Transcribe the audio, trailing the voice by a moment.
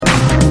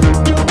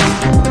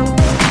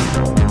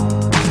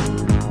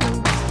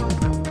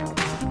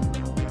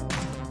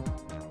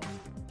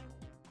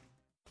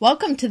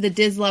Welcome to the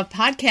Diz Love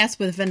Podcast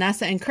with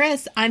Vanessa and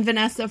Chris. I'm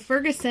Vanessa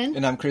Ferguson.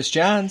 And I'm Chris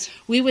Johns.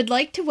 We would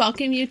like to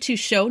welcome you to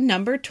show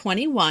number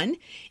 21.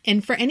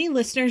 And for any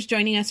listeners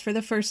joining us for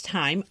the first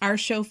time, our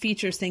show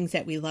features things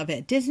that we love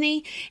at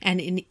Disney. And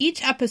in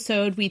each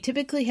episode, we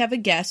typically have a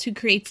guest who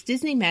creates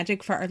Disney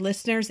magic for our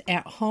listeners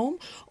at home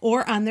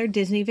or on their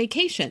Disney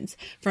vacations.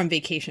 From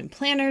vacation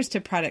planners to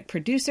product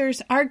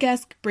producers, our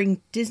guests bring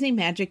Disney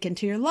magic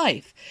into your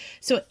life.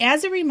 So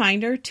as a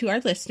reminder to our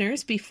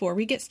listeners, before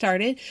we get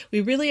started, we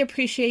really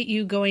appreciate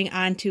you going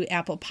on to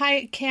Apple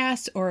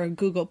Podcasts or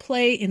Google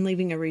Play and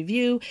leaving a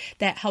review.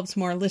 That helps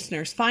more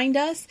listeners find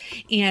us.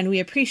 And we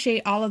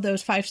appreciate all of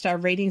those 5-star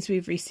ratings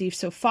we've received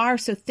so far.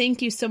 So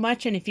thank you so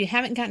much. And if you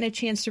haven't gotten a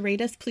chance to rate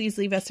us, please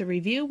leave us a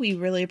review. We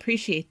really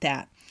appreciate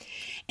that.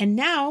 And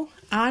now,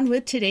 on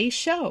with today's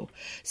show.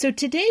 So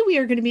today we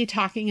are going to be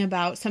talking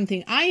about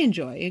something I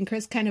enjoy, and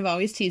Chris kind of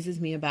always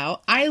teases me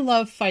about. I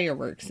love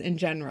fireworks in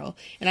general,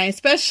 and I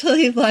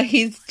especially love,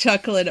 he's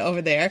chuckling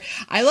over there.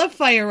 I love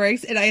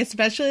fireworks, and I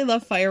especially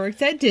love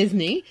fireworks at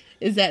Disney.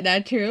 Is that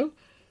not true?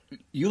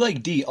 You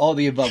like D, all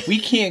the above. We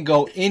can't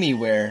go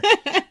anywhere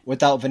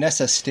without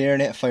Vanessa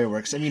staring at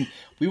fireworks. I mean,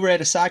 we were at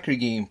a soccer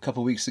game a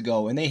couple weeks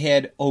ago, and they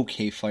had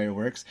okay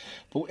fireworks.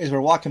 But as we're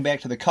walking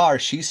back to the car,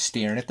 she's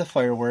staring at the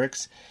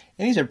fireworks.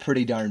 And these are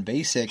pretty darn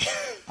basic.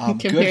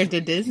 Compared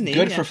to Disney.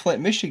 Good for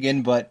Flint,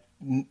 Michigan, but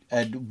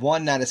a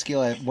 1 on a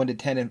scale of 1 to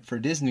 10 for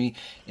Disney.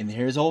 And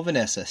here's old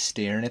Vanessa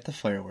staring at the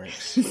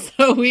fireworks.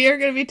 So we are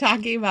going to be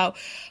talking about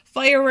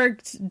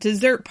fireworks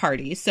dessert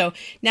parties. So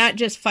not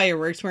just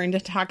fireworks, we're going to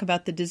talk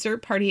about the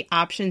dessert party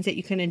options that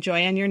you can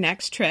enjoy on your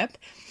next trip.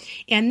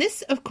 And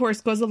this, of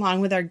course, goes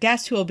along with our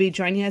guest who will be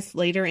joining us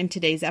later in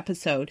today's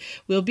episode.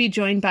 We'll be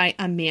joined by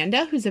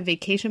Amanda, who's a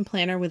vacation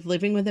planner with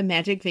Living with the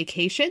Magic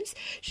Vacations.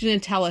 She's going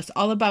to tell us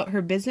all about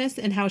her business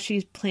and how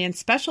she plans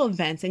special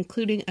events,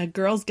 including a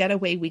girls'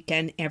 getaway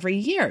weekend every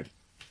year.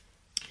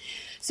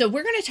 So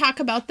we're going to talk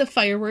about the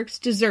fireworks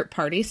dessert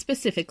party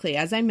specifically,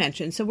 as I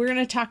mentioned. So we're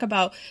going to talk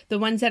about the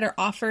ones that are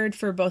offered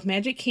for both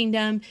Magic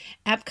Kingdom,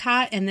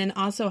 Epcot, and then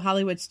also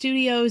Hollywood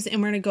Studios.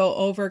 And we're going to go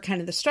over kind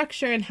of the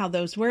structure and how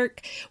those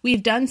work.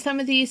 We've done some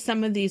of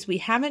these we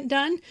haven't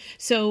done.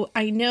 So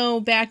I know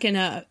back in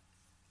a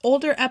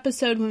older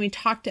episode when we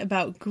talked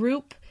about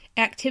group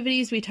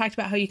activities, we talked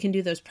about how you can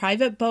do those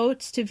private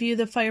boats to view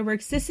the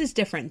fireworks. This is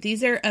different.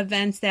 These are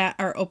events that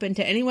are open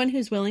to anyone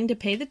who's willing to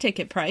pay the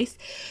ticket price.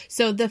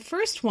 So the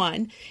first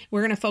one we're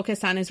going to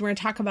focus on is we're going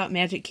to talk about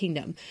Magic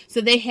Kingdom.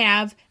 So they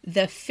have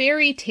the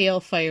fairy tale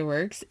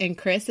fireworks. And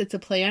Chris, it's a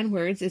play on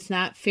words. It's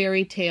not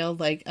fairy tale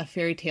like a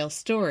fairy tale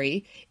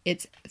story.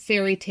 It's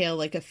fairy tale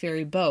like a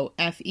ferry boat.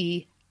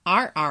 Ferry,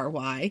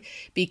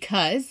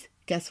 because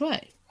guess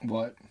what?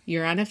 What?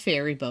 You're on a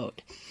ferry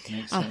boat.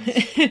 Makes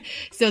sense.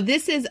 So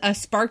this is a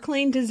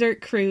sparkling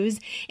dessert cruise,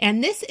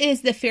 and this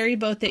is the ferry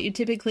boat that you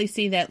typically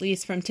see that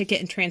leaves from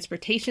Ticket and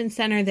Transportation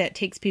Center that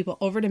takes people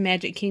over to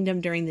Magic Kingdom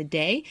during the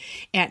day.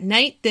 At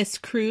night, this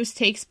cruise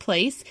takes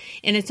place,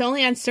 and it's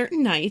only on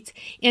certain nights,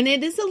 and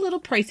it is a little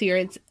pricier.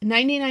 It's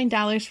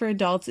 $99 for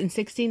adults and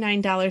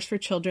 $69 for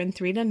children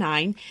 3 to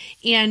 9,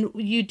 and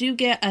you do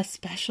get a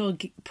special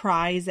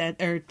prize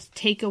or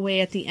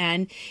takeaway at the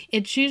end.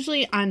 It's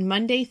usually on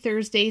Monday,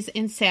 Thursdays,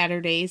 and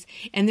Saturdays,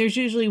 and there's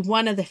usually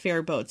one of the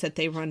ferry boats that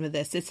they run with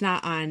this. It's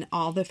not on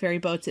all the ferry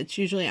boats. It's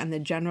usually on the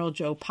General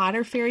Joe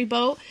Potter ferry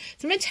boat.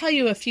 So I'm going to tell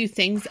you a few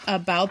things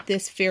about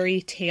this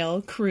fairy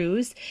tale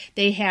cruise.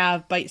 They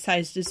have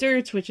bite-sized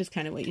desserts, which is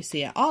kind of what you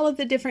see at all of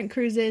the different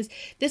cruises.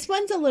 This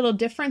one's a little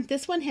different.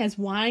 This one has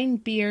wine,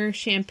 beer,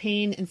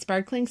 champagne, and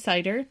sparkling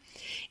cider,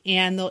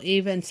 and they'll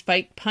even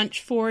spike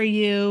punch for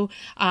you.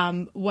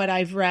 What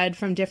I've read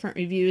from different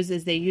reviews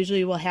is they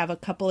usually will have a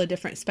couple of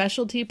different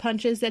specialty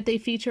punches that they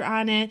feature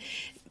on it.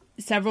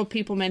 Several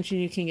people mention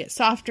you can get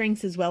soft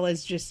drinks as well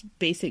as just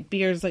basic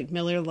beers like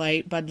Miller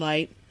Lite, Bud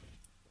Light.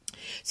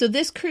 So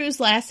this cruise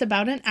lasts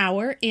about an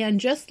hour, and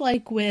just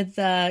like with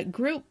the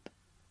group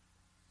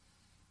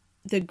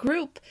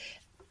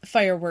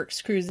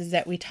fireworks cruises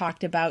that we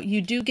talked about,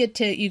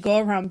 you go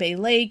around Bay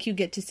Lake, you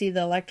get to see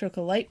the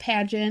electrical light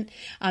pageant.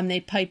 They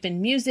pipe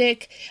in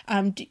music.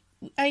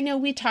 I know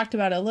we talked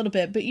about it a little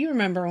bit, but you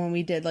remember when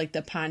we did like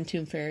the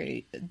pontoon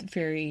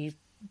fairy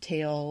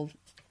tale.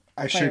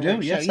 I sure do.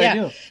 Yes, yeah. I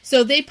do.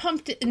 So they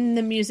pumped in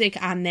the music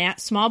on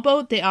that small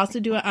boat. They also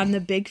do it on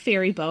the big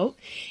ferry boat.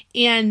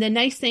 And the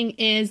nice thing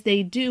is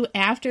they do,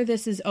 after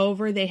this is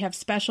over, they have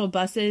special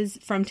buses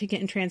from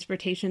Ticket and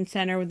Transportation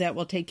Center that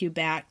will take you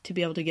back to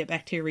be able to get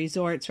back to your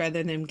resorts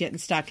rather than getting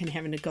stuck and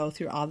having to go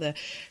through all the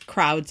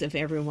crowds of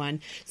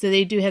everyone. So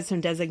they do have some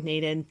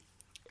designated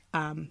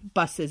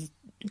buses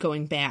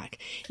going back.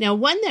 Now,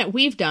 one that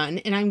we've done,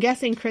 and I'm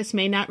guessing Chris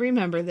may not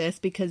remember this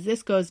because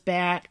this goes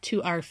back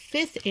to our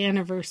 5th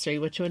anniversary,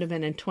 which would have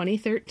been in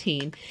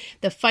 2013,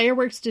 the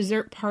fireworks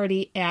dessert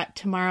party at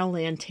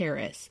Tomorrowland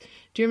Terrace.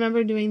 Do you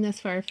remember doing this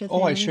for our 5th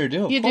anniversary? I sure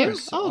do. You of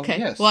course. do? Oh, okay.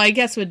 Yes. Well, I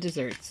guess with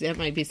desserts, that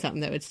might be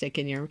something that would stick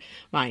in your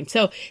mind.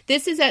 So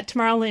this is at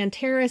Tomorrowland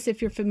Terrace.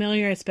 If you're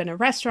familiar, it's been a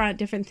restaurant,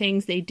 different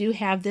things. They do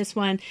have this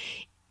one.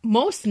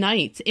 most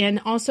nights,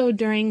 and also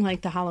during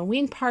like the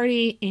Halloween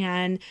party,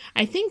 and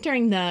I think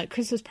during the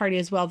Christmas party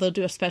as well, they'll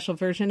do a special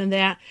version of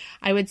that.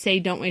 I would say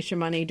don't waste your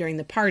money during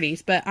the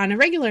parties, but on a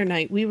regular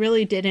night, we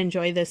really did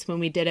enjoy this when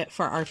we did it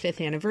for our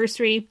 5th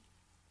anniversary.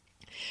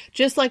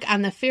 Just like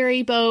on the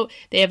ferry boat,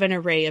 they have an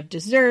array of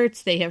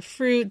desserts, they have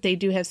fruit, they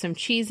do have some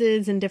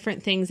cheeses and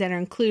different things that are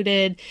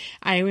included.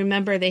 I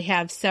remember they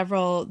have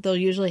they'll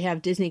usually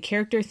have Disney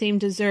character themed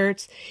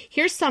desserts.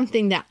 Here's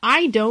something that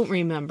I don't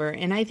remember,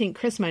 and I think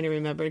Chris might have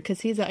remembered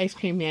because he's an ice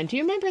cream man. Do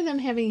you remember them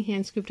having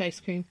hand scooped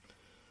ice cream?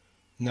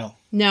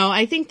 No,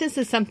 I think this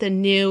is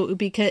something new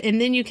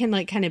and then you can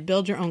like kind of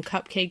build your own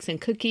cupcakes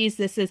and cookies.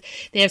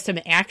 They have some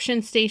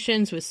action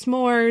stations with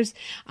s'mores.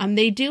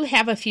 They do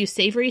have a few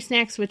savory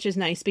snacks, which is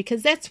nice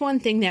because that's one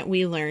thing that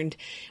we learned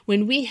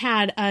when we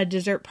had a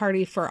dessert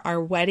party for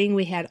our wedding.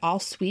 We had all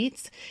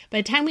sweets. By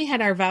the time we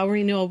had our vow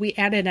renewal, we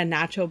added a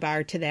nacho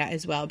bar to that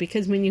as well,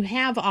 because when you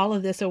have all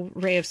of this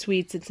array of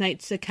sweets, it's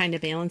nice to kind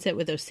of balance it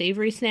with those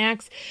savory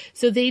snacks.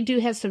 So they do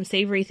have some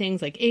savory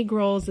things like egg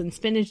rolls and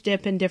spinach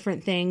dip and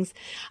different things.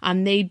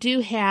 They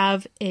don't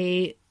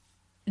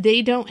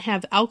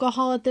have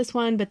alcohol at this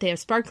one, but they have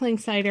sparkling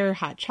cider,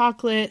 hot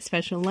chocolate,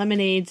 special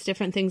lemonades,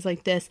 different things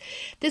like this.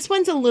 This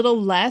one's a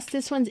little less.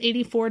 This one's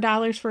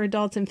 $84 for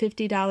adults and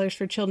 $50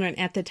 for children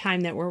at the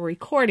time that we're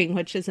recording,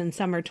 which is in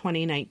summer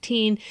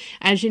 2019.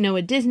 As you know,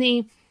 at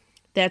Disney,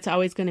 that's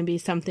always going to be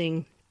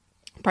something.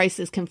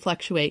 Prices can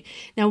fluctuate.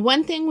 Now,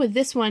 one thing with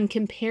this one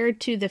compared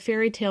to the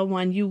fairy tale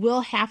one, you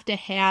will have to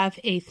have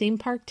a theme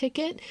park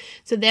ticket.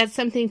 So that's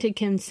something to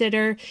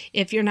consider.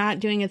 If you're not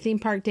doing a theme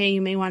park day,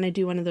 you may want to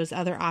do one of those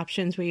other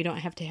options where you don't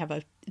have to have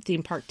a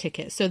theme park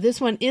ticket. So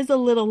this one is a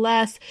little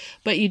less,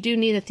 but you do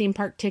need a theme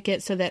park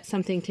ticket. So that's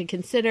something to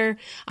consider.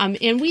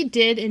 And we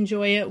did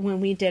enjoy it when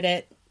we did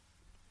it.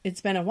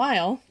 It's been a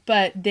while,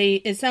 but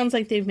it sounds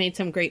like they've made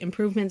some great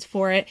improvements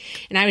for it.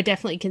 And I would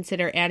definitely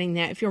consider adding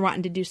that if you're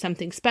wanting to do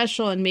something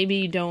special and maybe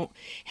you don't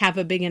have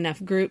a big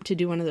enough group to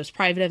do one of those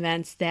private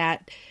events.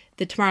 That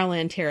the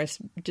Tomorrowland Terrace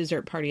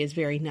dessert party is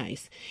very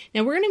nice.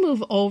 Now we're going to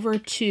move over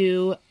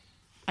to,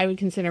 I would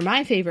consider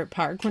my favorite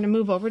park. We're going to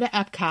move over to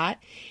Epcot.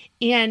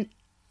 And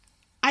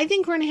I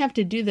think we're going to have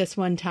to do this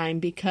one time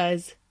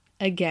because,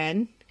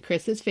 again,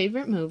 Chris's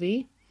favorite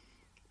movie,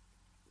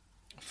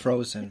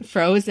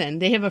 Frozen.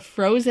 They have a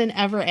Frozen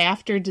Ever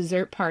After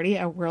dessert party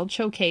at World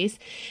Showcase.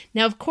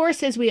 Now, of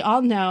course, as we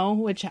all know,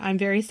 which I'm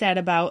very sad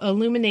about,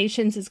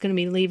 Illuminations is going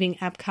to be leaving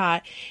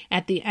Epcot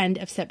at the end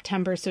of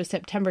September. So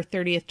September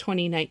 30th,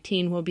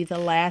 2019 will be the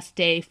last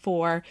day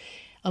for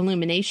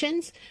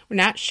Illuminations. We're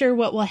not sure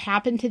what will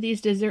happen to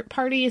these dessert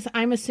parties.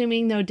 I'm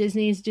assuming, though,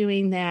 Disney's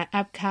doing that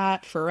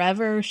Epcot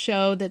Forever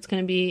show that's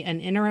going to be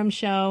an interim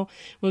show,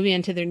 moving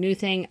into their new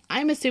thing.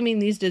 I'm assuming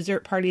these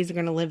dessert parties are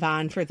going to live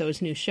on for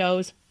those new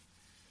shows.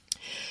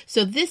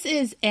 So this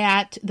is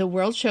at the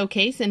World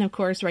Showcase, and of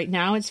course right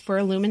now it's for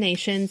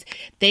Illuminations.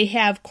 They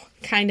have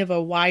kind of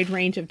a wide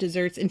range of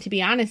desserts, and to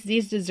be honest,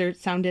 these desserts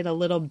sounded a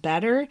little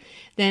better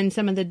than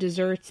some of the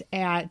desserts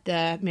at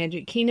the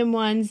Magic Kingdom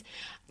ones.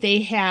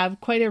 They have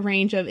quite a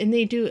range of, and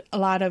they do a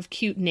lot of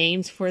cute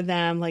names for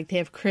them. Like they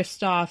have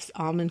Kristoff's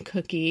almond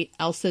cookie,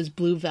 Elsa's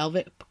blue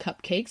velvet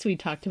cupcakes. We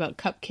talked about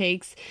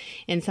cupcakes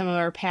in some of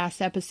our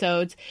past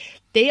episodes.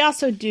 They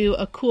also do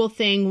a cool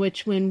thing,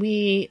 which when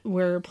we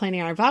were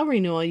planning our vow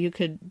renewal,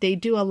 they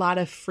do a lot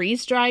of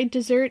freeze-dried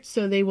desserts.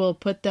 So they will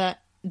put the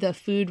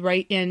food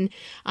right in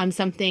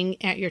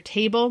something at your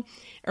table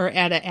or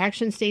at an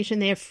action station.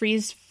 They have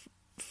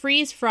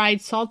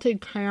freeze-fried salted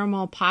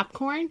caramel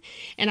popcorn.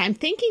 And I'm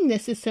thinking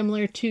this is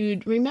similar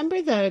to,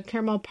 remember the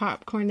caramel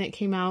popcorn that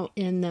came out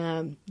in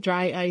the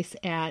dry ice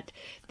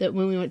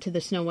when we went to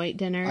the Snow White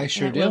dinner I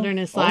sure at do.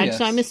 Wilderness Lodge? Yes.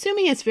 So I'm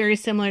assuming it's very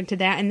similar to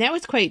that. And that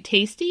was quite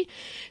tasty.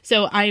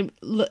 So I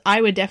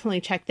would definitely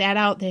check that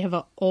out. They have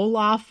a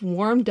Olaf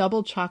warm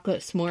double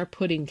chocolate s'more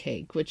pudding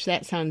cake, which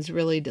that sounds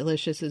really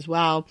delicious as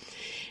well.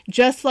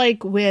 Just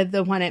like with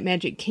the one at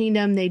Magic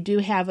Kingdom, they do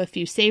have a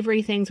few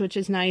savory things, which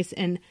is nice.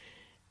 And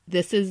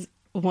this is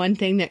one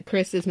thing that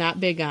Chris is not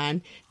big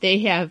on. They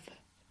have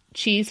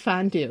cheese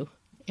fondue.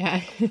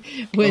 Yeah.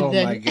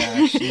 My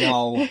gosh,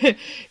 no.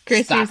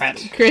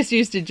 Chris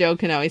used to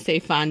joke and always say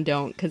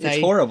fondant because it's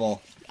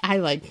horrible. I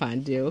like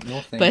fondue.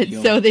 No, thank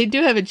you. So they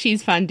do have a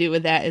cheese fondue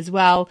with that as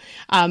well.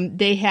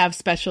 They have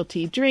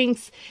specialty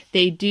drinks.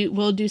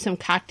 We'll do some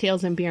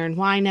cocktails and beer and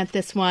wine at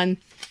this one,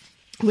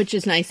 which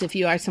is nice if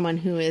you are someone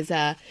who is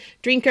a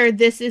drinker.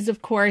 This is,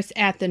 of course,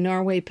 at the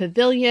Norway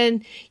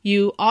Pavilion.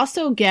 You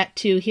also get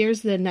to,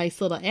 here's the nice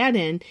little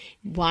add-in,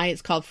 why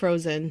it's called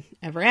Frozen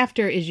Ever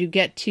After, is you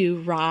get to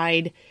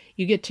ride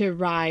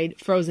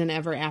Frozen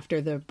Ever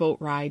After, the boat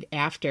ride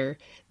after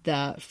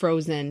the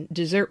frozen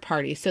dessert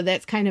party. So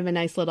that's kind of a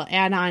nice little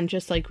add-on,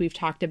 just like we've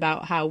talked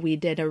about how we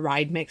did a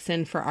ride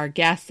mix-in for our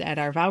guests at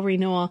our vow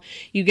renewal.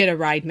 You get a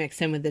ride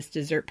mix-in with this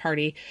dessert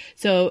party.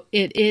 So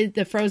it is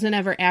the Frozen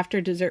Ever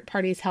After dessert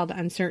parties held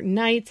on certain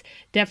nights.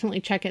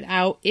 Definitely check it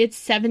out. It's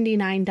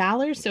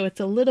 $79, so it's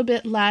a little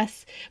bit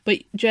less, but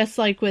just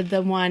like with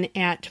the one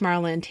at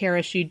Tomorrowland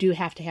Terrace, you do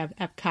have to have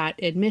Epcot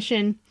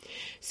admission.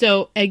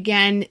 So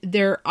again,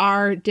 there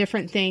are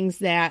different things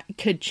that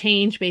could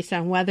change based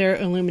on weather.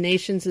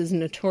 Illuminations is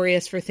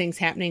notorious for things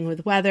happening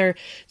with weather.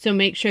 So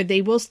make sure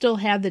they will still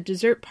have the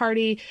dessert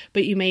party,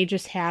 but you may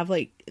just have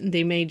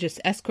they may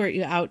just escort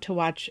you out to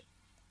watch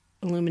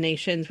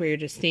Illuminations where you're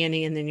just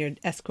standing and then you're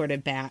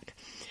escorted back.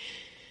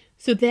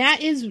 So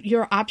that is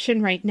your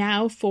option right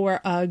now for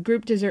a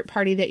group dessert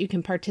party that you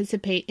can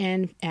participate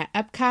in at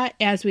Epcot.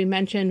 As we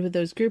mentioned with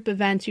those group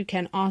events, you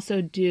can also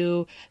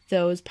do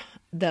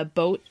the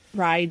boat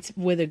rides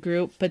with a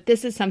group. But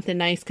this is something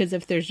nice because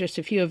if there's just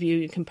a few of you,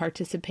 you can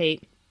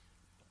participate.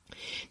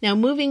 Now,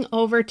 moving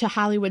over to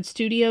Hollywood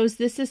Studios,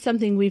 this is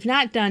something we've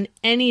not done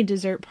any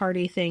dessert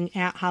party thing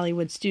at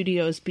Hollywood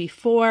Studios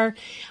before,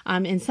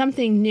 and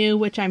something new,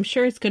 which I'm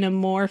sure is going to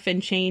morph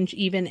and change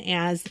even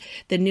as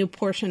the new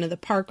portion of the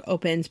park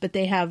opens, but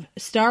they have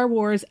Star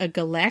Wars, a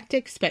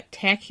Galactic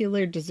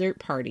Spectacular Dessert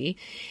Party.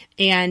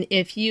 And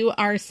if you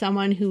are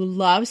someone who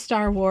loves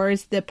Star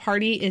Wars, the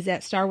party is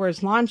at Star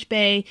Wars Launch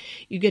Bay.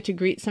 You get to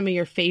greet some of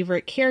your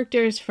favorite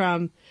characters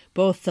from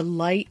both the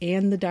light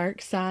and the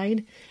dark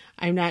side.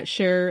 I'm not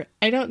sure.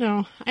 I don't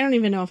know. I don't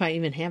even know if I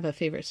even have a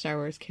favorite Star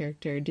Wars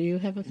character. Do you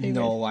have a favorite?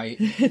 No, I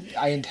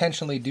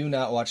intentionally do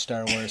not watch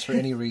Star Wars for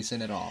any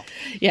reason at all.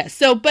 Yeah.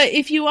 So, but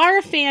if you are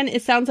a fan,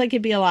 it sounds like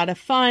it'd be a lot of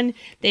fun.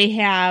 They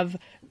have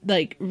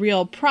like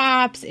real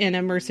props and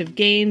immersive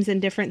games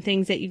and different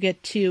things that you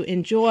get to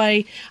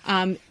enjoy.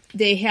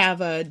 They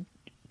have a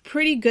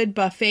pretty good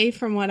buffet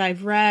from what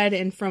I've read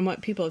and from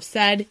what people have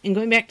said. And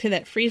going back to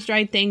that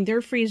freeze-dried thing,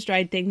 their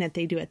freeze-dried thing that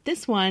they do at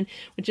this one,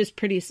 which is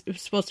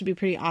supposed to be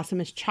pretty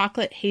awesome, is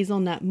chocolate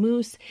hazelnut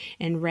mousse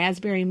and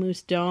raspberry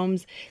mousse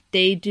domes.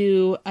 They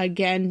do,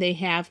 again, they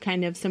have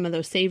kind of some of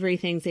those savory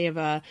things. They have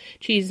a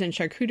cheese and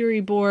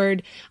charcuterie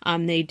board.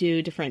 They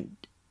do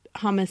different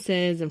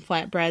hummuses and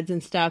flatbreads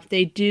and stuff.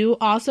 They do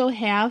also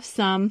have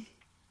some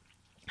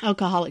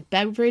alcoholic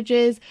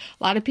beverages.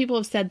 A lot of people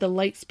have said the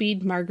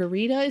Lightspeed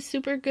margarita is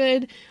super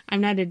good.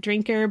 I'm not a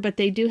drinker, but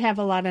they do have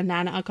a lot of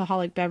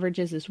non-alcoholic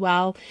beverages as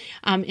well.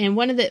 And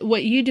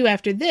what you do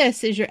after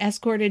this is you're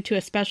escorted to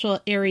a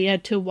special area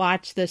to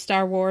watch the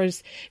Star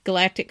Wars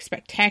Galactic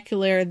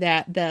Spectacular,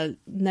 that the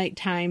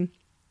nighttime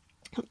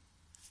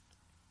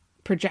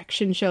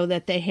projection show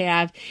that they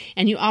have.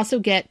 And you also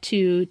get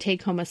to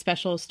take home a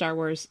special Star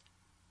Wars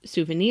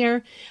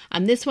souvenir.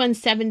 This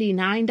one's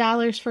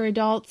 $79 for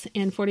adults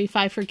and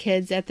 $45 for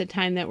kids at the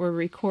time that we're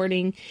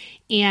recording.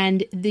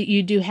 And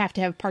you do have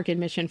to have park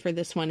admission for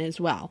this one as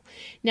well.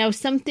 Now,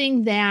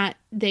 something that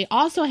they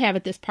also have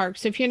at this park,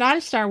 so if you're not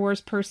a Star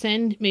Wars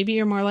person, maybe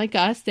you're more like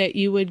us, that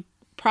you would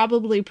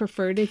probably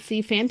prefer to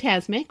see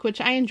Fantasmic,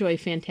 which I enjoy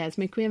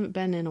Fantasmic. We haven't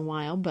been in a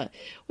while, but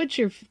what's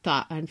your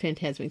thought on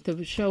Fantasmic?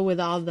 The show with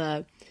all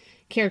the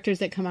characters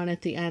that come out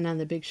at the end on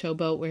the big show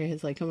boat where it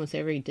has like almost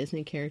every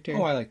Disney character.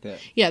 Oh, I like that.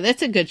 Yeah,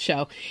 that's a good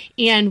show.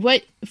 And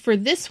for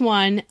this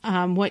one,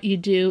 what you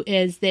do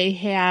is they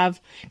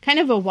have kind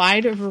of a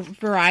wide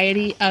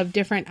variety of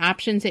different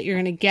options that you're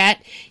going to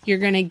get. You're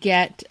going to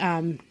get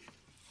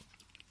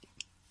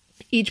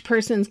each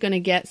person's going to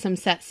get some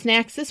set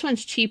snacks. This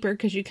one's cheaper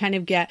because you kind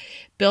of get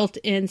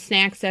built-in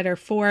snacks that are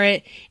for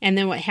it. And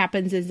then what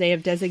happens is they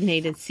have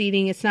designated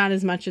seating. It's not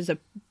as much as a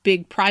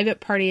big private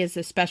party as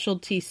a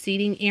specialty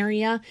seating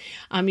area.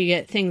 You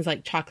get things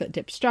like chocolate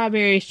dipped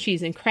strawberries,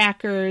 cheese and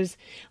crackers,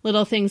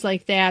 little things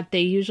like that.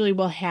 They usually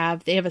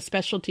they have a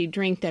specialty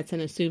drink that's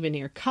in a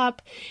souvenir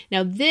cup.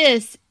 Now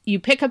this, you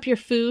pick up your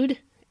food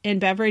and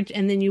beverage,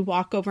 and then you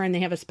walk over and they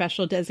have a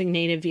special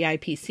designated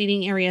VIP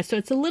seating area. So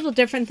it's a little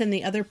different than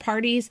the other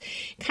parties.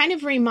 Kind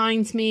of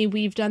reminds me,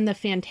 we've done the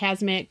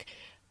Fantasmic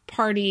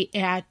party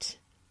at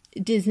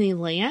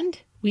Disneyland.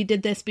 We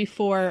did this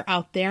before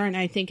out there, and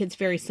I think it's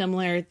very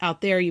similar. Out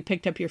there, you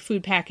picked up your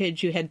food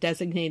package, you had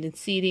designated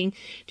seating.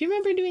 Do you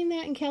remember doing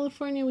that in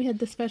California? We had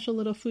the special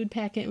little food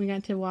packet, and we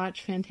got to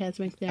watch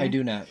Fantasmic there. I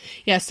do not.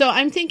 Yeah, so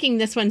I'm thinking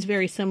this one's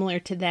very similar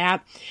to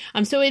that.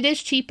 So it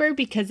is cheaper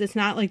because it's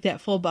not like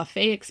that full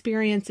buffet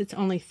experience. It's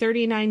only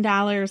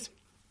 $39.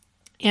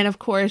 And of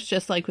course,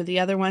 just like with the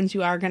other ones,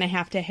 you are going to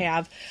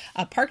have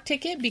a park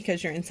ticket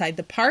because you're inside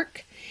the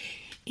park.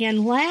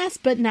 And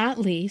last but not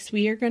least,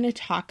 we are going to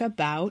talk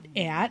about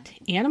at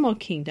Animal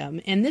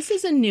Kingdom. And this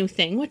is a new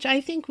thing, which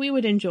I think we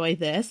would enjoy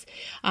this.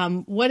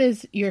 What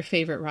is your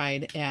favorite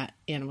ride at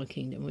Animal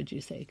Kingdom, would you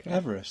say, Chris?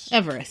 Everest.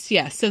 Everest,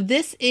 yeah. So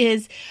this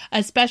is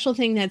a special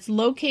thing that's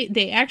located.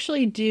 They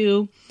actually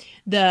do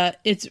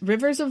it's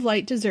Rivers of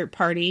Light Dessert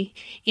Party.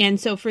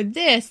 And so for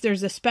this,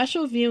 there's a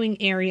special viewing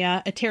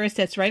area, a terrace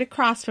that's right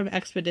across from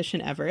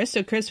Expedition Everest.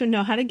 So Chris would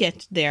know how to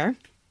get there.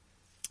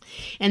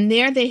 And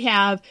there they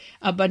have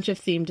a bunch of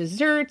themed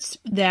desserts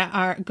that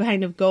are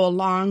kind of go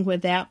along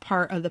with that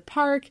part of the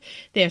park.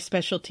 They have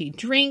specialty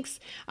drinks.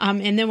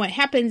 And then what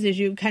happens is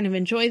you kind of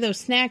enjoy those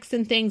snacks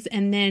and things.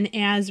 And then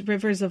as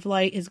Rivers of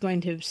Light is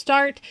going to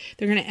start,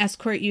 they're going to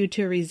escort you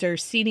to a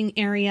reserved seating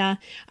area.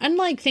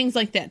 Unlike things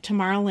like that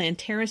Tomorrowland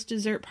Terrace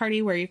dessert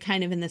party where you're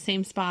kind of in the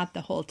same spot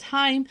the whole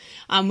time.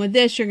 With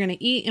this, you're going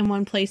to eat in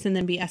one place and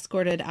then be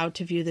escorted out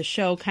to view the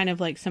show, kind of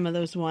like some of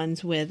those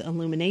ones with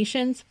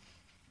Illuminations.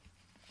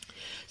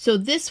 So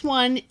this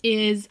one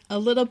is a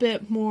little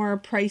bit more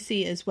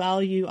pricey as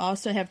well. You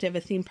also have to have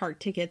a theme park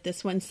ticket.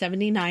 This one's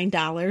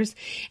 $79.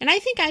 And I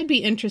think I'd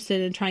be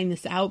interested in trying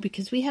this out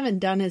because we haven't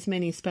done as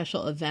many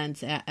special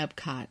events at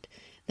Epcot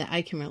that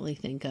I can really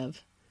think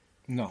of.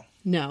 No.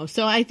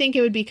 So I think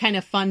it would be kind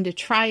of fun to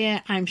try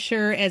it. I'm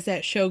sure as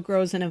that show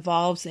grows and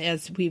evolves,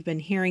 as we've been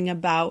hearing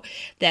about,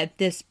 that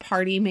this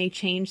party may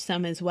change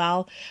some as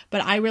well.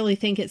 But I really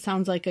think it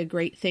sounds like a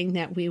great thing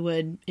that we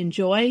would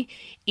enjoy.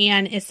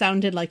 And it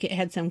sounded like it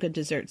had some good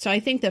dessert. So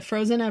I think the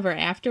Frozen Ever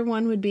After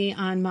one would be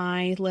on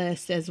my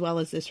list, as well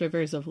as this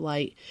Rivers of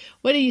Light.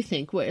 What do you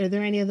think? Are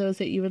there any of those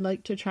that you would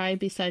like to try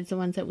besides the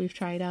ones that we've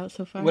tried out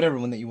so far? Whatever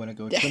one that you want to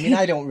go to. I mean,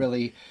 I don't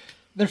really...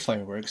 They're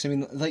fireworks. I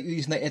mean, like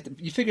these night.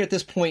 You figure at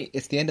this point,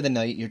 it's the end of the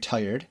night. You're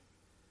tired.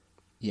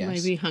 Yes.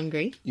 Maybe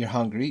hungry. You're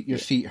hungry. Your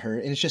feet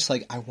hurt, and it's just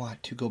like I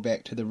want to go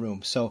back to the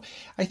room. So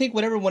I think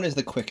whatever one is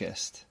the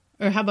quickest.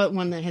 Or how about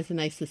one that has the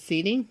nicest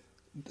seating?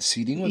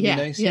 Seating would be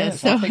nice. Yeah.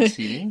 So, I'll take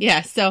seating.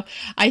 Yeah. So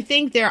I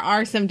think there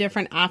are some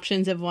different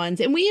options of ones,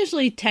 and we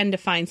usually tend to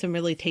find some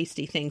really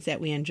tasty things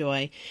that we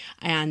enjoy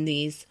on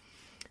these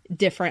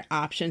different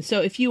options.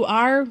 So if you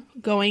are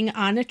going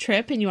on a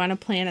trip and you want to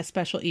plan a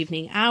special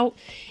evening out,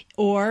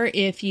 or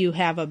if you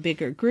have a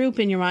bigger group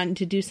and you're wanting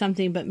to do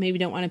something but maybe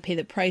don't want to pay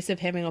the price of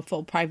having a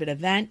full private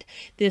event,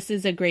 this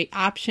is a great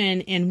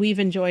option, and we've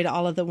enjoyed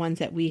all of the ones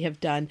that we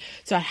have done.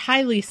 So I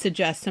highly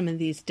suggest some of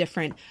these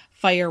different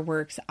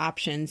fireworks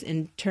options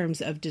in terms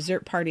of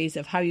dessert parties,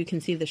 of how you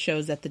can see the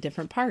shows at the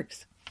different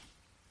parks.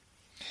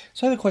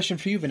 So I have a question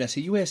for you,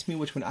 Vanessa. You asked me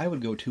which one I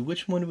would go to.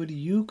 Which one would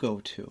you go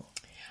to?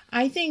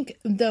 I think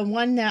the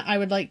one that I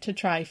would like to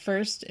try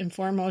first and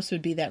foremost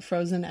would be that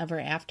Frozen Ever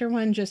After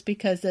one, just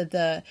because of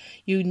the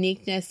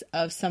uniqueness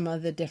of some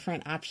of the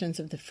different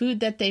options of the food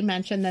that they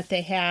mentioned that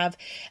they have,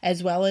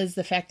 as well as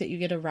the fact that you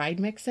get a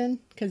ride mix-in,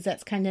 because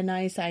that's kind of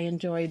nice. I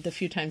enjoyed the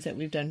few times that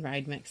we've done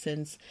ride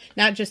mix-ins.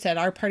 Not just at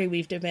our party,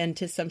 we've been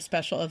to some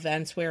special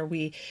events where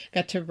we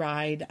got to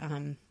ride...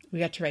 We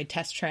got to ride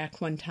Test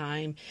Track one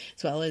time,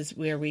 as well as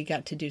where we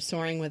got to do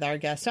soaring with our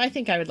guests. So I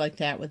think I would like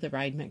that with the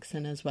ride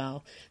mix-in as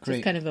well. So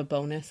it's kind of a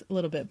bonus, a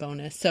little bit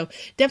bonus. So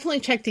definitely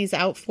check these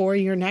out for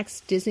your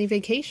next Disney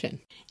vacation.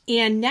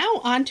 And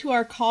now on to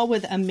our call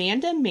with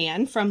Amanda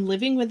Mann from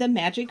Living with the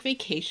Magic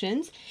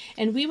Vacations.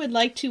 And we would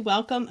like to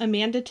welcome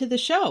Amanda to the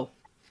show.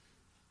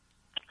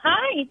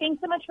 Hi, thanks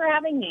so much for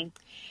having me.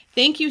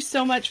 Thank you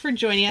so much for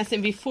joining us.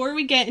 And before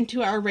we get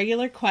into our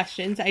regular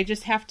questions, I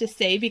just have to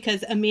say,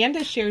 because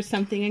Amanda shares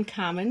something in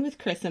common with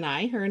Chris and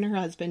I, her and her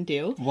husband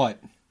do. What?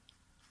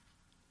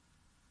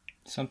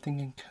 Something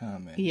in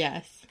common?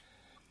 Yes.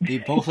 They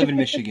both live in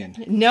Michigan.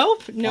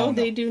 Nope. No,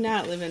 they do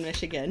not live in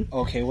Michigan.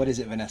 Okay, what is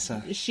it,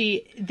 Vanessa?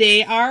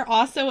 They are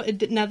also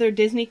another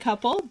Disney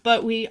couple,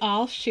 but we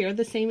all share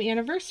the same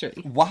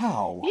anniversary.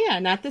 Wow. Yeah,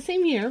 not the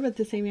same year, but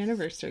the same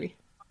anniversary.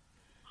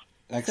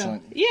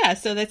 Excellent.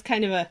 So that's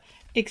kind of a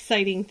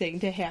exciting thing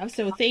to have.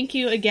 So thank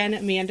you again,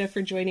 Amanda,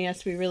 for joining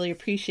us. We really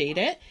appreciate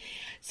it.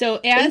 So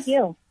as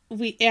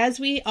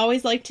we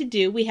always like to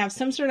do, we have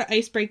some sort of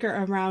icebreaker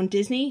around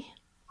Disney.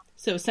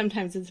 So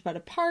sometimes it's about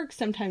a park,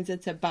 sometimes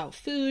it's about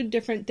food,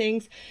 different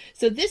things.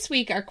 So this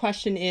week our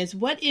question is,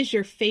 what is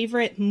your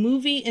favorite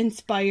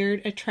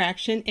movie-inspired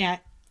attraction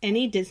at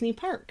any Disney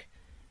park?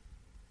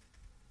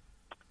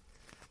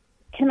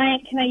 Can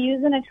I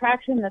use an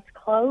attraction that's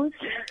closed?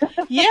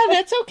 Yeah,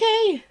 that's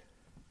okay.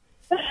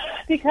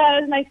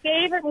 Because my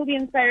favorite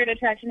movie-inspired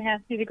attraction has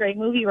to be the Great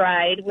Movie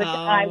Ride, which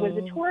I was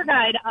a tour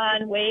guide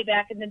on way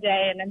back in the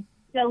day, and I'm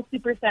still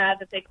super sad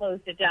that they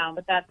closed it down.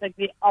 But that's like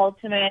the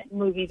ultimate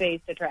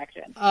movie-based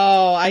attraction.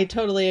 Oh, I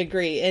totally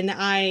agree. And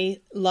I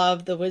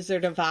love The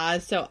Wizard of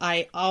Oz, so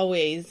I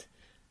always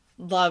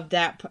loved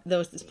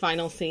those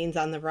final scenes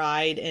on the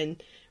ride,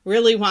 and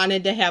really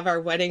wanted to have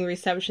our wedding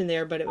reception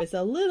there, but it was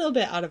a little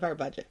bit out of our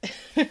budget.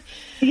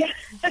 Yeah.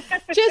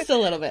 Just a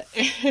little bit.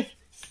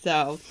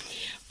 So,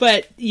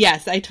 but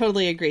yes, I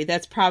totally agree.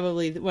 That's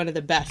probably one of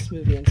the best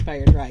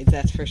movie-inspired rides,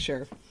 that's for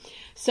sure.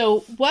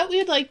 So what we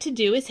would like to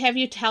do is have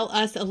you tell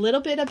us a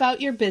little bit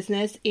about your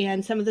business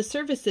and some of the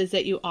services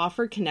that you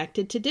offer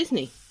connected to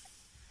Disney.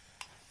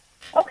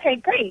 Okay,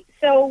 great.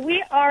 So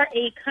we are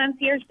a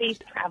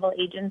concierge-based travel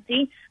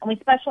agency, and we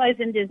specialize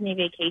in Disney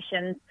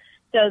vacations.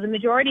 So the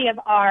majority of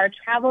our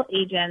travel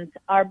agents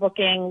are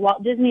booking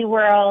Walt Disney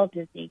World,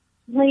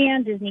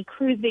 Disneyland, Disney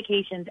cruise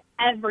vacations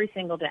every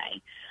single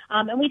day.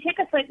 And we take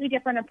a slightly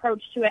different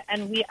approach to it,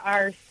 and we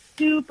are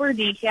super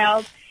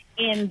detailed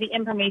in the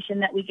information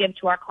that we give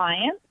to our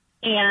clients.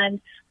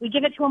 And we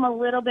give it to them a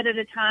little bit at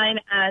a time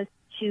as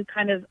to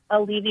kind of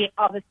alleviate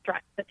all the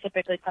stress that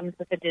typically comes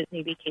with a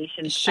Disney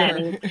vacation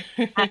planning.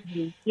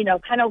 And,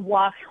 kind of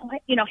walk,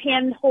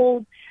 hand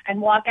hold and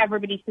walk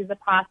everybody through the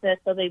process.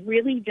 So they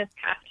really just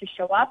have to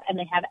show up and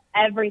they have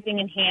everything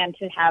in hand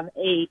to have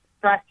a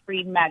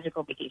stress-free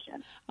magical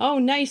vacation. Oh,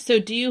 nice. So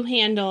do you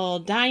handle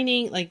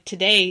dining? Like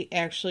today,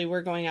 actually,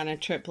 we're going on a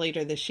trip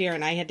later this year,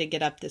 and I had to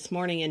get up this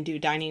morning and do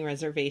dining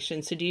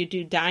reservations. So do you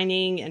do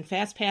dining and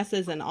fast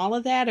passes and all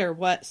of that, or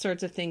what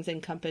sorts of things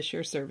encompass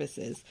your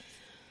services?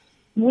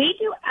 We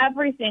do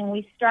everything.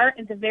 We start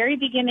at the very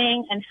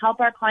beginning and help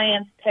our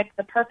clients pick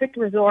the perfect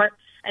resort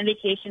and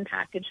vacation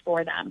package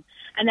for them.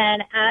 And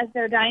then as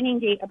their dining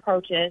date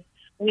approaches,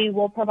 we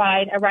will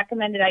provide a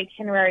recommended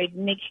itinerary,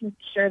 making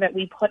sure that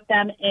we put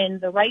them in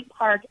the right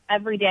park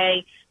every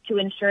day to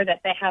ensure that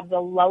they have the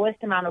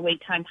lowest amount of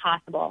wait time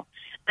possible.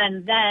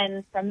 And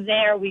then from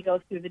there, we go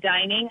through the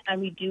dining,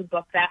 and we do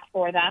book that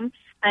for them.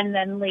 And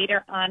then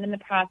later on in the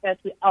process,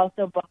 we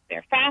also book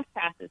their fast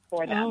passes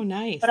for them. Oh,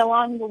 nice. But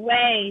along the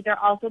way, they're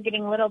also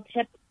getting little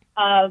tips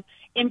of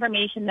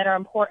information that are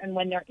important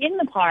when they're in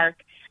the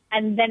park.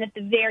 And then at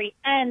the very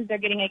end, they're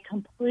getting a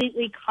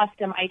completely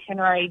custom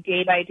itinerary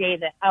day by day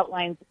that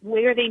outlines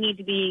where they need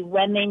to be,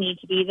 when they need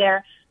to be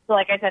there. So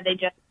like I said, they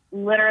just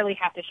literally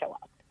have to show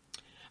up.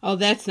 Oh,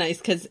 that's nice,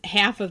 because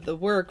half of the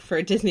work for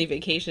a Disney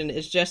vacation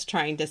is just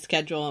trying to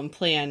schedule and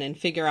plan and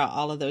figure out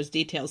all of those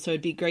details. So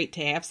it'd be great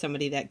to have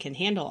somebody that can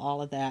handle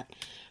all of that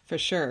for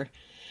sure.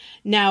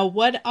 Now,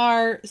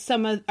 are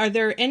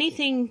there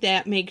anything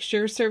that makes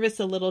your service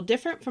a little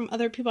different from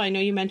other people? I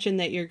know you mentioned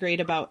that you're great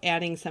about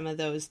adding some of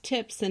those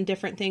tips and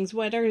different things.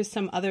 What are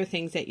some other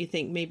things that you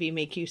think maybe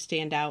make you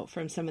stand out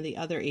from some of the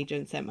other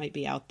agents that might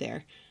be out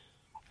there?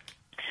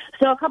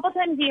 So a couple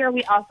times a year,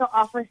 we also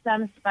offer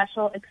some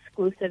special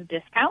exclusive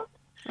discounts.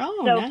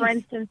 Oh, so nice. for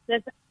instance,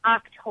 this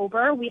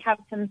October, we have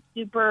some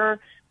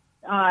super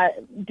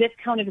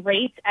discounted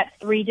rates at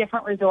 3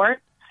 different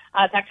resorts.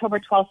 It's October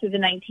 12th through the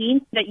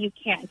 19th that you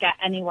can't get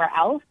anywhere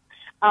else.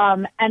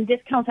 And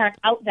discounts aren't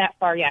out that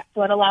far yet.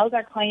 So it allows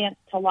our clients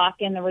to lock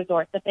in the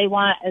resort that they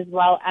want, as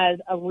well as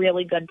a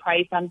really good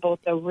price on both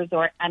the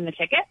resort and the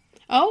ticket.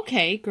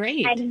 Okay,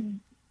 great.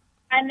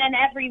 And then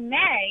every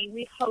May,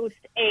 we host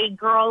a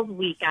girls'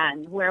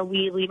 weekend where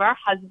we leave our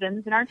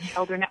husbands and our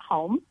children at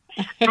home.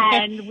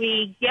 And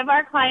we give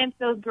our clients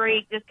those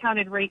great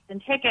discounted rates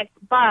and tickets.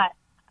 But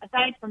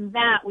aside from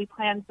that, we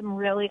plan some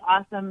really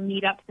awesome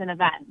meetups and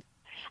events.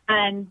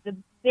 And the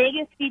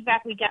biggest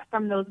feedback we get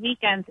from those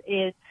weekends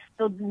is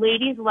the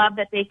ladies love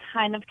that they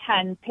kind of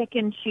can pick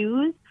and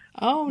choose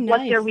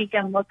what their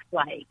weekend looks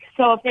like.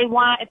 So if they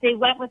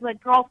went with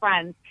like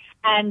girlfriends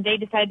and they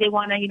decide they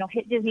want to,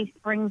 hit Disney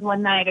Springs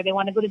one night, or they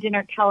want to go to dinner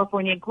at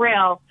California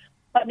Grill,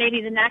 but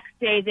maybe the next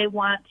day they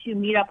want to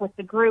meet up with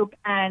the group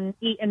and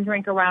eat and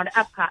drink around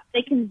Epcot,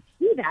 they can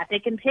do that. They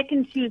can pick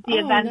and choose the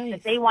events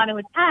that they want to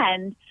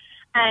attend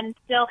and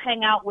still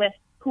hang out with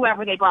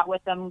whoever they brought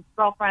with them,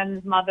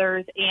 girlfriends,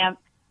 mothers,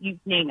 aunts, you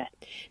name it.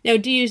 Now,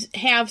 do you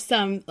have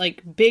some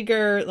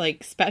bigger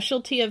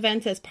specialty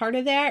events as part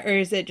of that, or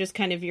is it just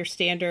kind of your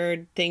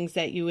standard things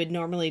that you would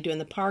normally do in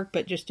the park,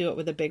 but just do it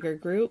with a bigger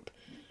group?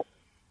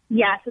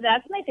 Yeah, so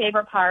that's my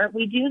favorite part.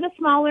 We do the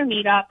smaller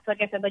meetups,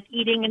 like I said, like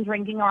eating and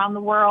drinking around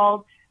the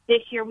world.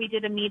 This year we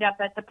did a meetup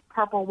at the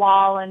Purple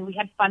Wall, and we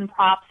had fun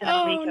props and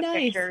everybody took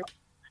pictures.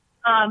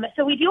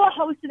 So we do a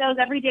host of those.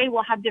 Every day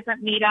we'll have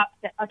different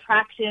meetups,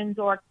 attractions,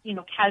 or,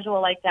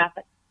 casual like that.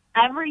 But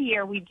every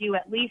year we do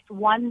at least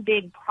one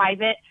big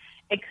private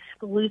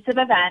exclusive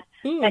event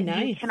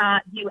that you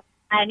cannot do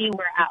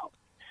anywhere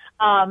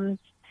else.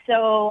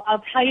 So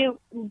I'll tell you,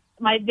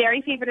 my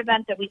very favorite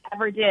event that we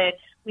ever did,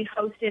 we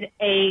hosted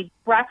a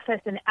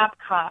breakfast in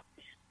Epcot.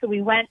 So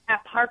we went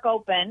at Park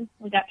Open.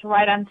 We got to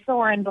ride on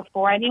Soarin'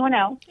 before anyone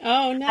else.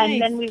 Oh, nice.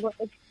 And then we were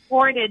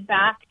escorted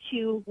back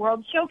to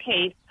World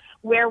Showcase,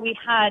 where we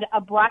had a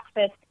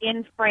breakfast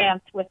in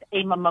France with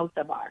a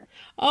mimosa bar.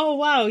 Oh,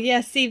 wow.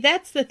 Yeah, see,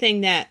 that's the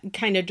thing that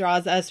kind of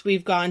draws us.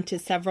 We've gone to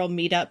several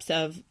meetups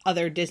of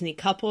other Disney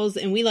couples,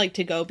 and we like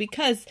to go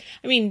because,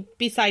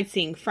 besides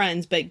seeing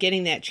friends, but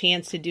getting that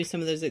chance to do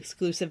some of those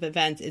exclusive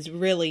events is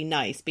really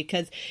nice,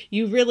 because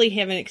you really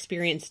haven't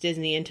experienced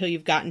Disney until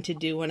you've gotten to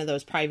do one of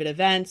those private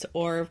events,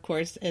 or, of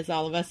course, as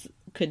all of us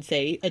could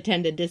say,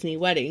 attend a Disney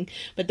wedding.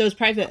 But those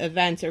private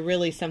events are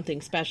really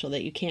something special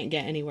that you can't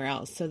get anywhere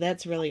else. So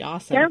that's really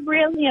awesome. They're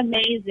really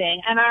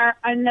amazing.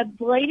 And the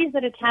ladies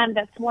that attend,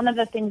 that's one of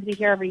the things we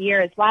hear every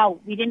year is, wow,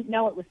 we didn't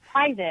know it was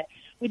private.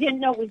 We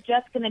didn't know it was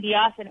just going to be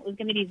us and it was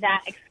going to be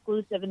that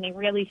exclusive. And they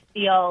really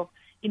feel,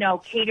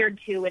 catered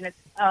to, and it's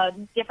a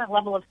different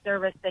level of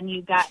service than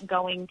you got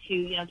going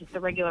to, just a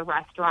regular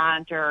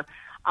restaurant or,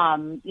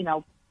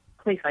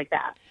 place like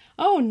that.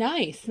 Oh,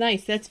 nice.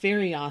 That's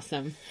very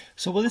awesome.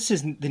 So, this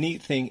is the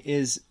neat thing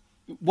is,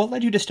 what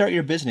led you to start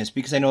your business?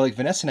 Because I know,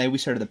 Vanessa and I, we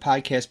started the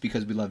podcast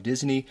because we love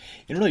Disney.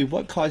 And really,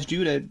 what caused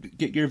you to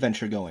get your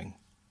venture going?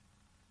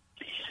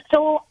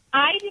 So,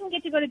 I didn't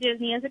get to go to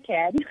Disney as a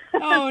kid.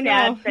 Oh, no.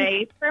 Sad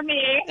face for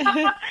me.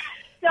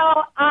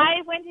 So,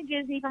 I went to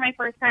Disney for my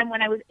first time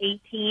when I was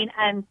 18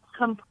 and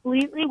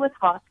completely was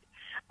hooked.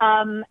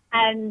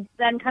 And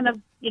then kind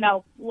of,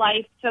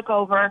 life took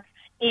over,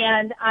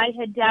 and I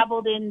had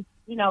dabbled in,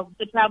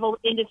 the travel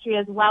industry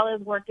as well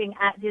as working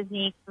at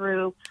Disney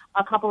through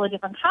a couple of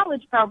different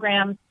college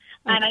programs.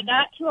 Okay. And I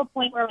got to a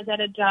point where I was at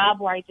a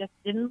job where I just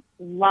didn't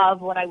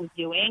love what I was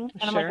doing.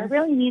 And I'm like, I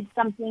really need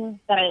something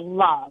that I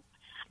love.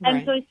 Right.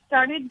 And so I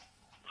started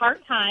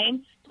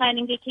part-time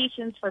planning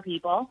vacations for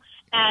people,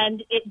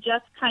 and it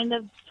just kind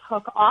of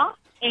took off.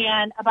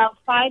 And about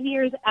 5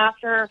 years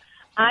after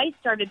I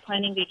started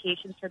planning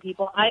vacations for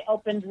people, I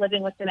opened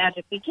Living with the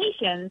Magic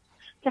Vacations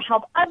to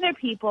help other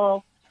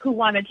people who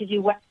wanted to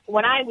do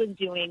what I was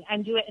doing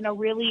and do it in a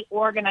really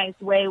organized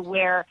way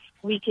where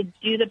we could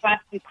do the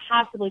best we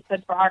possibly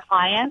could for our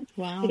clients.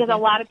 Wow. Because a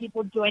lot of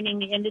people joining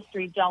the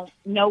industry don't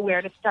know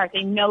where to start.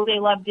 They know they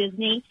love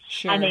Disney,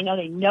 sure, and they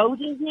know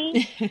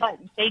Disney, but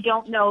they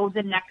don't know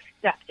the next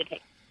step to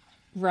take.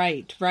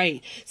 Right.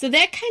 So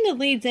that kind of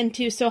leads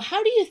into, so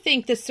how do you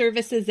think the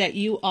services that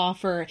you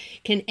offer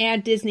can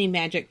add Disney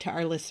magic to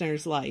our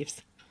listeners'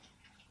 lives?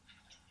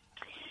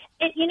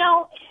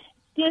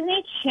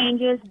 Disney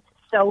changes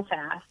so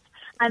fast,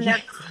 and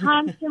they're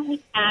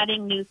constantly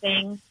adding new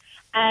things,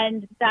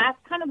 and that's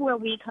kind of where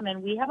we come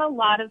in. We have a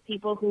lot of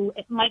people who,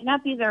 it might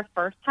not be their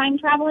first time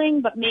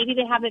traveling, but maybe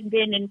they haven't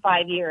been in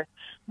 5 years.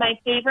 My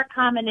favorite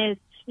comment is,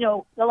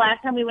 the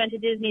last time we went to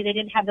Disney, they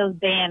didn't have those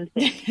band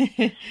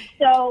things.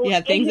 So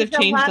yeah, things have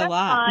changed a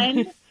lot.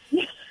 It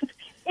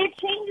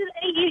changes,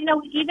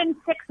 even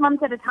 6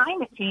 months at a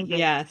time it changes.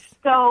 Yes.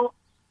 So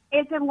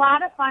it's a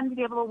lot of fun to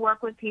be able to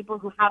work with people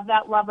who have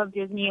that love of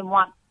Disney and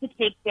want to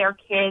take their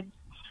kids,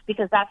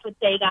 because that's what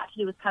they got to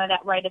do, was kind of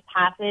that rite of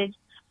passage.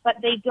 But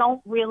they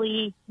don't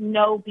really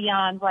know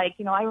beyond, I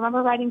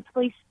remember riding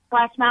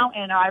Splash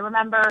Mountain, or I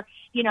remember,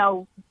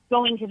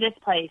 going to this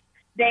place.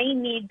 They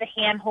need the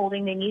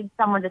hand-holding. They need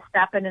someone to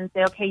step in and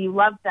say, okay, you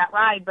loved that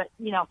ride, but,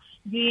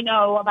 do you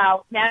know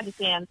about Magic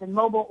Bands and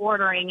mobile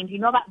ordering, and do you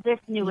know about this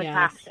new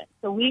attraction?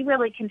 So we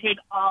really can take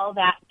all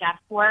that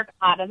guesswork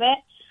out of it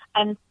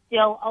and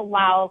still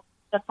allow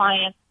the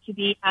clients to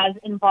be as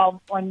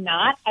involved or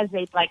not as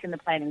they'd like in the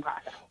planning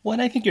process. Well,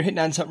 and I think you're hitting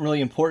on something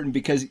really important,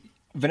 because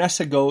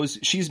Vanessa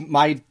she's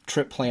my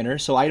trip planner,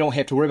 so I don't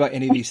have to worry about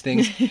any of these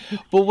things.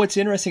 But what's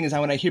interesting is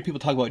when I hear people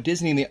talk about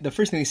Disney, the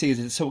first thing they say is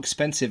it's so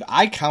expensive.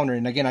 I counter,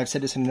 and again, I've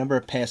said this in a number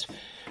of past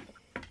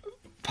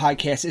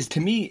podcasts, is, to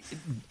me,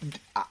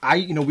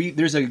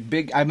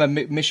 I'm a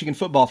Michigan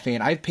football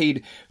fan. I've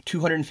paid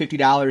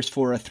 $250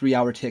 for a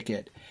 3-hour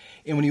ticket.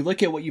 And when you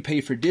look at what you pay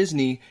for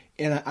Disney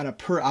on a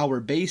per-hour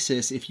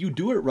basis, if you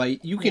do it right,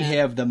 you can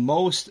have the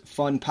most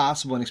fun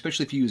possible, and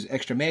especially if you use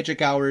extra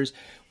magic hours.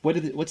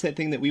 What's that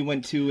thing that we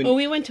went to?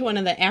 We went to one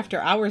of the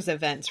after-hours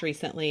events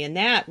recently, and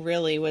that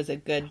really was a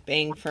good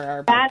bang for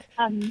our buck. That's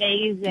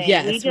amazing.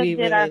 Yes, we just did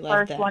really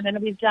our first one, and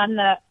we've done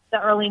the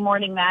early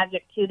morning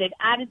magic, too. This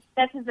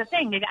is the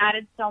thing, they've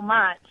added so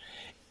much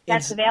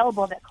that's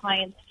available that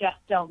clients just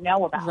don't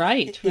know about.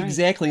 Right.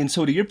 Exactly. And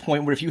so to your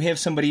point, where if you have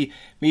somebody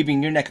maybe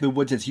in your neck of the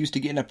woods that's used to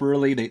getting up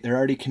early, they're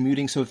already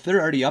commuting. So if they're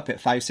already up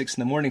at 5, 6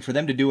 in the morning, for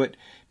them to do it,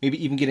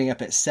 maybe even getting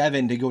up at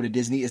 7 to go to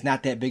Disney is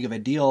not that big of a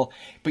deal.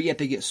 But yet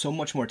they get so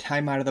much more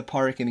time out of the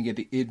park, and they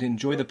get to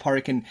enjoy the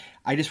park. And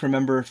I just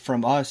remember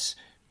from us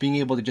being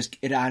able to just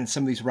get on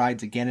some of these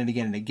rides again and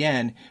again and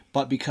again,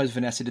 but because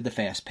Vanessa did the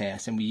Fast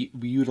Pass and we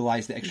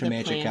utilized the extra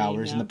magic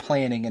hours and the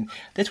planning, and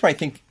that's where I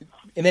think,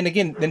 and then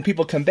again, then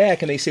people come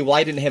back and they say, well,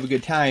 I didn't have a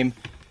good time.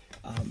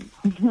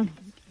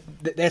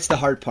 That's the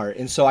hard part,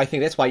 and so I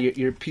think that's why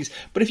your piece.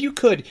 But if you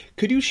could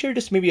you share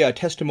just maybe a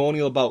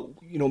testimonial about,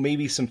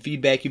 maybe some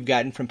feedback you've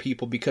gotten from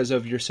people because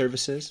of your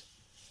services?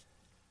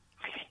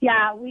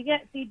 Yeah, we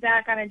get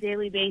feedback on a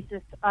daily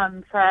basis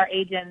for our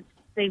agents.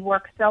 They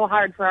work so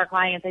hard for our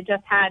clients. I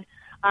just had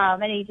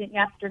an agent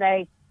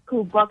yesterday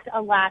who booked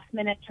a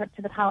last-minute trip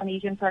to the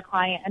Polynesian for a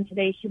client, and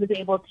today she was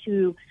able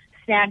to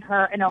snag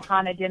her an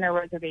Ohana dinner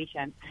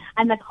reservation.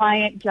 And the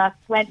client just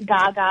went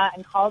gaga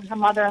and called her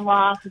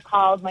mother-in-law, who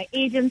called my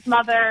agent's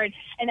mother,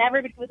 and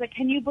everybody was like,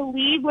 can you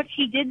believe what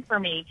she did for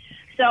me?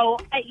 So,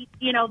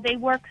 they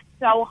work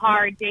so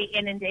hard day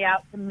in and day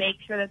out to make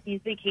sure that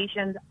these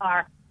vacations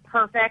are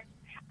perfect,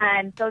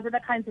 and those are the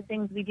kinds of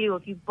things we do.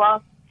 If you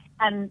book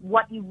and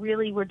what you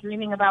really were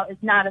dreaming about is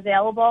not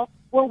available,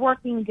 we're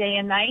working day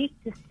and night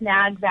to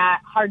snag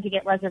that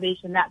hard-to-get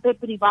reservation, that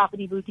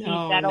bippity-boppity boutique,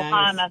 that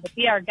Ohana, the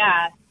PR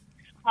guest,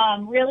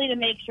 really to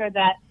make sure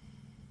that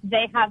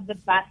they have the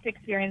best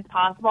experience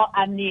possible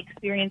and the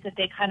experience that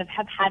they kind of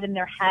have had in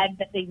their head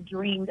that they've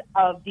dreamed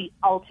of, the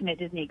ultimate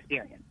Disney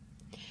experience.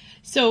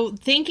 So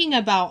thinking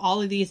about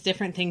all of these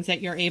different things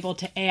that you're able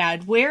to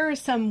add, where are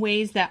some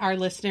ways that our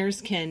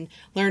listeners can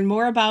learn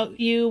more about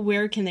you?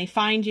 Where can they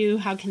find you?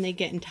 How can they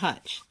get in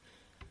touch?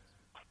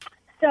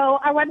 So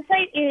our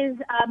website is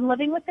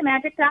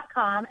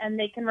livingwiththemagic.com, and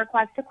they can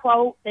request a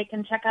quote. They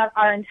can check out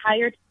our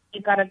entire team.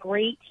 We've got a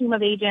great team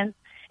of agents,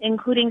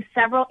 including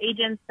several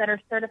agents that are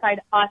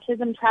certified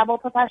autism travel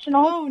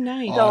professionals. Oh,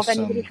 nice. So if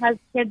anybody has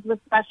kids with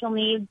special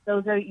needs,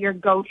 those are your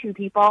go-to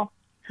people.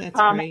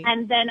 That's great.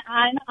 And then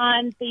I'm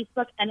on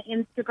Facebook and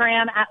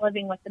Instagram at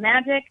Living with the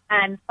Magic,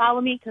 and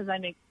follow me because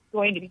I'm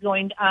going to be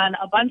going on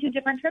a bunch of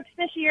different trips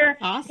this year,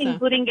 Awesome.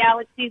 including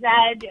Galaxy's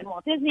Edge and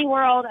Walt Disney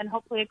World, and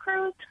hopefully a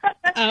cruise.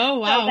 Oh,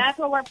 wow. So that's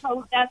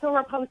where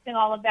we're posting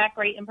all of that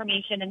great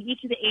information, and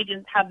each of the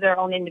agents have their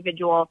own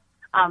individual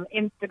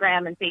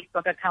Instagram and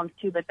Facebook accounts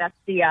too, but that's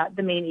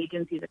the main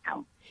agency's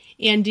account.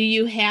 And do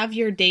you have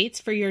your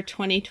dates for your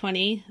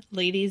 2020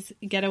 ladies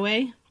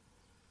getaway?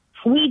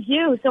 We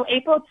do. So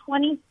April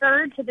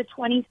 23rd to the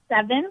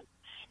 27th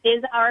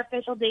is our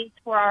official dates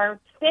for our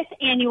 5th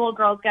annual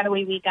Girls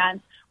Getaway Weekend.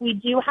 We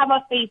do have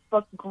a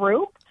Facebook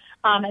group,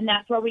 and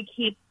that's where we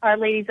keep our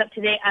ladies up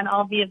to date on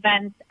all the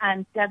events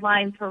and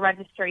deadlines for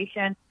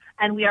registration.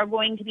 And we are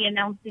going to be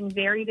announcing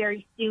very,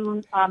 very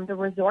soon the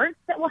resorts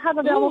that we'll have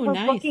available for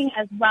nice. booking,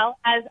 as well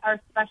as our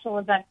special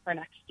event for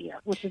next year,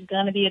 which is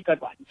going to be a good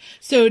one.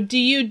 So do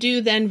you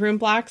do then room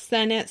blocks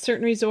then at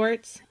certain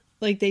resorts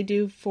like they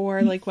do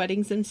for like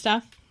weddings and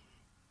stuff?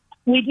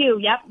 We do,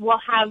 yep. We'll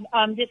have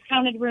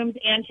discounted rooms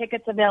and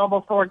tickets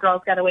available for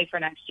Girls Getaway for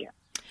next year.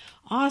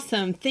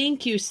 Awesome.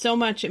 Thank you so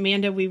much,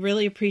 Amanda. We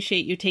really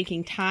appreciate you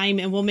taking time,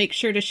 and we'll make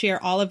sure to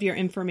share all of your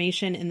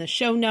information in the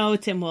show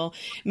notes, and we'll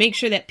make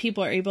sure that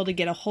people are able to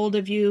get a hold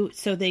of you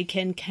so they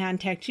can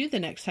contact you the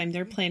next time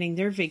they're planning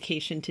their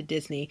vacation to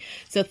Disney.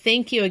 So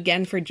thank you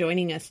again for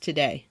joining us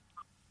today.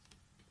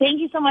 Thank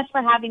you so much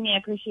for having me. I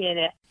appreciate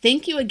it.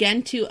 Thank you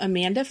again to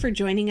Amanda for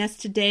joining us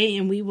today,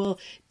 and we will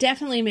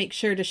definitely make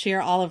sure to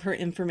share all of her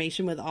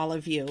information with all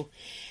of you.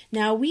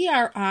 Now we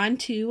are on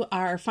to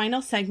our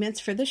final segments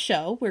for the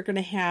show. We're going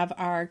to have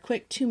our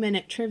quick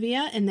 2-minute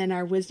trivia and then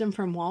our Wisdom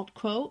from Walt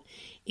quote.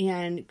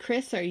 And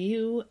Chris, are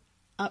you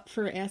up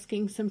for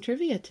asking some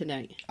trivia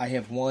tonight? I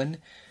have one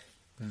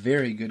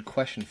very good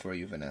question for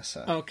you,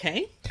 Vanessa.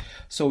 Okay.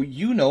 So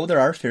you know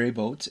there are ferry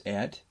boats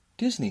at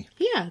Disney.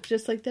 Yeah,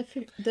 just like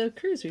the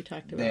cruise we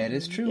talked about. That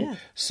is true. Yeah.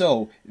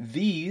 So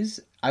these,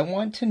 I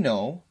want to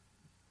know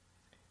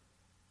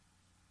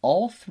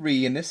all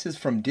three, and this is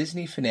from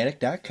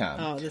DisneyFanatic.com.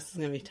 Oh, this is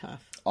going to be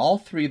tough. All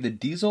three of the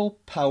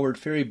diesel-powered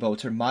ferry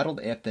boats are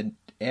modeled after the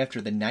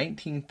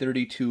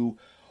 1932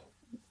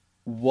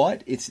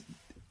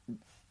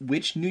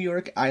 which New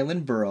York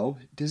Island borough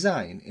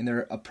design, and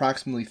they're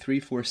approximately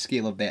 3/4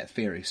 scale of that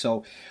ferry.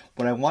 So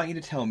what I want you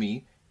to tell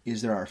me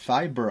is there are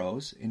 5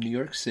 boroughs in New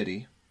York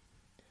City.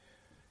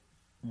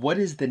 What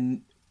is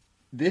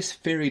this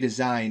ferry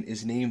design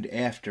is named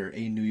after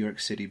a New York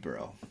City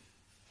borough?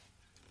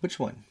 Which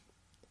one?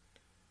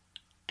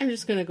 I'm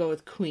just going to go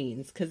with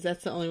Queens because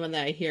that's the only one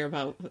that I hear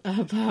about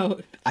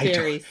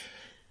ferries.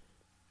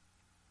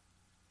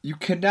 You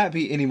could not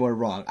be any more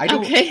wrong. I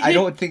don't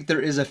think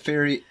there is a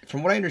ferry.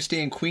 From what I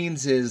understand,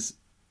 Queens is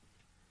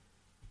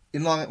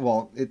in Long.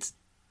 Well, it's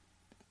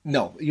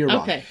no. You're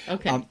wrong.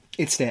 Okay.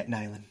 It's Staten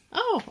Island.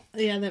 Oh,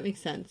 yeah, that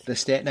makes sense. The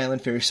Staten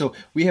Island ferry. So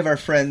we have our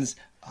friends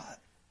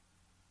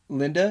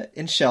Linda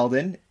and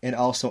Sheldon, and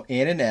also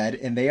Ann and Ed,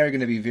 and they are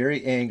going to be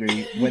very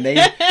angry when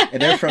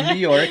and they're from New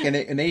York,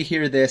 and they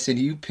hear this, and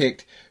you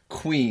picked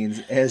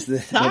Queens as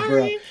the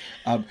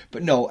borough.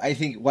 But no, I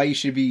think why you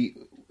should be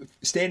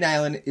Staten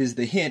Island is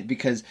the hint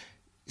because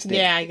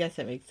I guess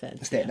that makes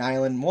sense. Staten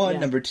Island,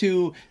 one. Number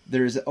 2,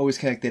 there's always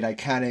kind of that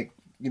iconic,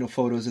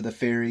 photos of the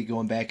ferry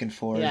going back and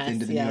forth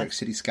into the New York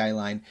City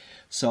skyline.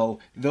 So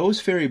those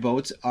ferry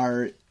boats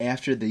are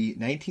after the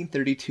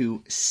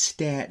 1932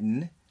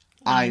 Staten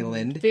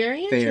Island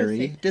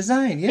ferry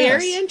design. Yes.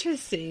 Very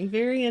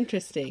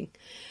interesting.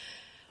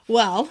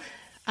 Well,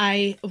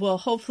 I will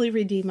hopefully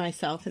redeem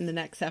myself in the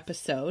next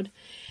episode.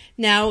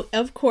 Now,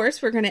 of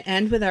course, we're going to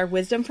end with our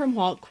Wisdom from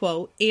Walt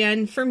quote.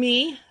 And for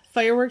me,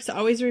 fireworks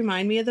always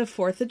remind me of the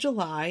 4th of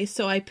July,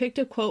 so I picked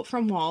a quote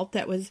from Walt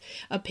that was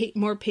a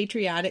more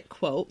patriotic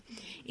quote.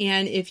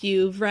 And if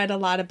you've read a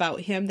lot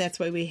about him, that's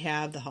why we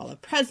have the Hall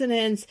of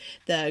Presidents,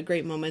 the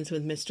Great Moments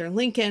with Mr.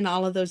 Lincoln,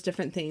 all of those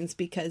different things,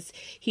 because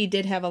he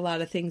did have a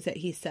lot of things that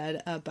he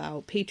said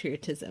about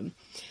patriotism.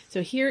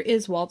 So here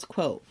is Walt's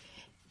quote.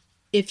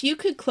 If you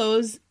could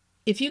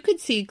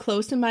see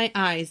close in my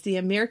eyes, the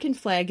American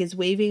flag is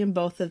waving in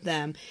both of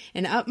them,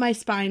 and up my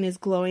spine is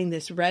glowing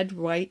this red,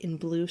 white, and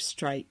blue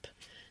stripe.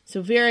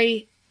 So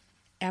very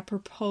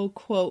apropos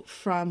quote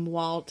from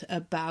Walt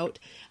about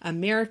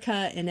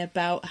America and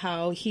about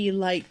how he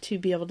liked to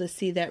be able to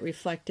see that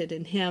reflected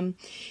in him.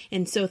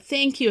 And so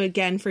thank you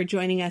again for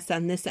joining us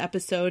on this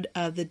episode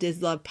of the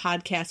Dis Love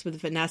Podcast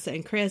with Vanessa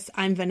and Chris.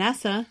 I'm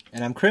Vanessa.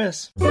 And I'm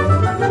Chris.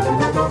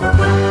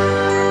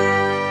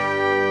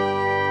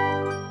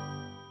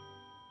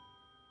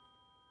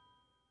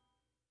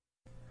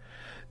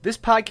 This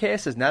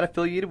podcast is not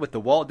affiliated with the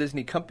Walt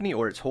Disney Company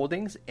or its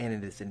holdings, and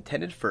it is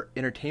intended for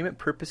entertainment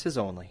purposes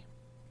only.